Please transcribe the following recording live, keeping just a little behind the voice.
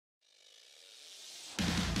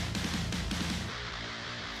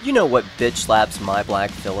You know what bitch slaps my Black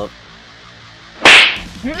Phillip?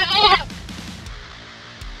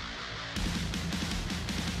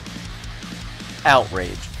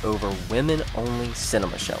 Outrage over women-only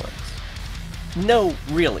cinema showings. No,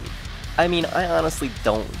 really. I mean, I honestly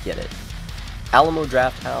don't get it. Alamo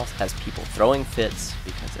Drafthouse has people throwing fits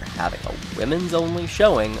because they're having a women's-only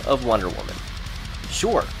showing of Wonder Woman.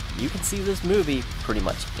 Sure, you can see this movie pretty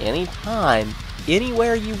much any time,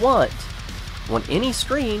 anywhere you want, on any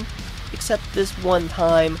screen, except this one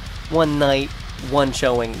time, one night, one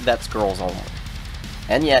showing that's girls only.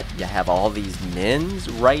 And yet, you have all these men's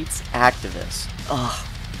rights activists. Ugh,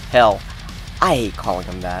 hell, I hate calling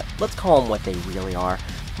them that. Let's call them what they really are.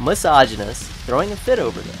 Misogynists throwing a fit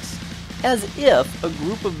over this. As if a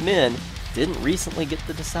group of men didn't recently get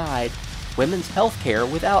to decide women's healthcare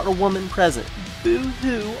without a woman present.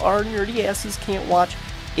 Boo-hoo, our nerdy asses can't watch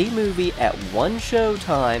a movie at one show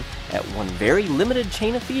time at one very limited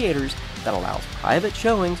chain of theaters that allows private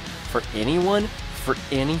showings for anyone for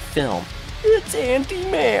any film. It's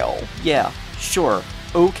anti-male. Yeah, sure,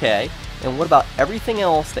 okay. And what about everything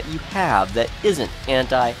else that you have that isn't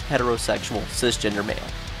anti-heterosexual cisgender male?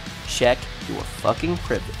 Check your fucking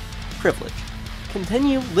privilege.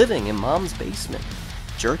 Continue living in mom's basement,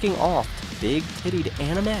 jerking off to big-tittied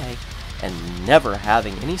anime, and never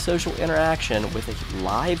having any social interaction with a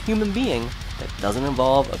live human being that doesn't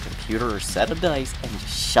involve a computer or set of dice, and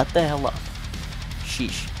just shut the hell up.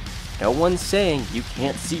 Sheesh. No one's saying you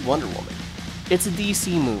can't see Wonder Woman. It's a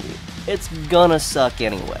DC movie. It's gonna suck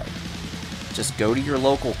anyway. Just go to your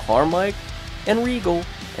local Carmike and Regal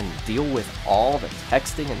and deal with all the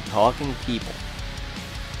texting and talking people.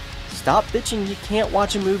 Stop bitching you can't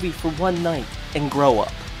watch a movie for one night and grow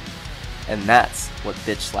up. And that's what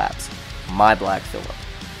bitch slaps my Black Phillip.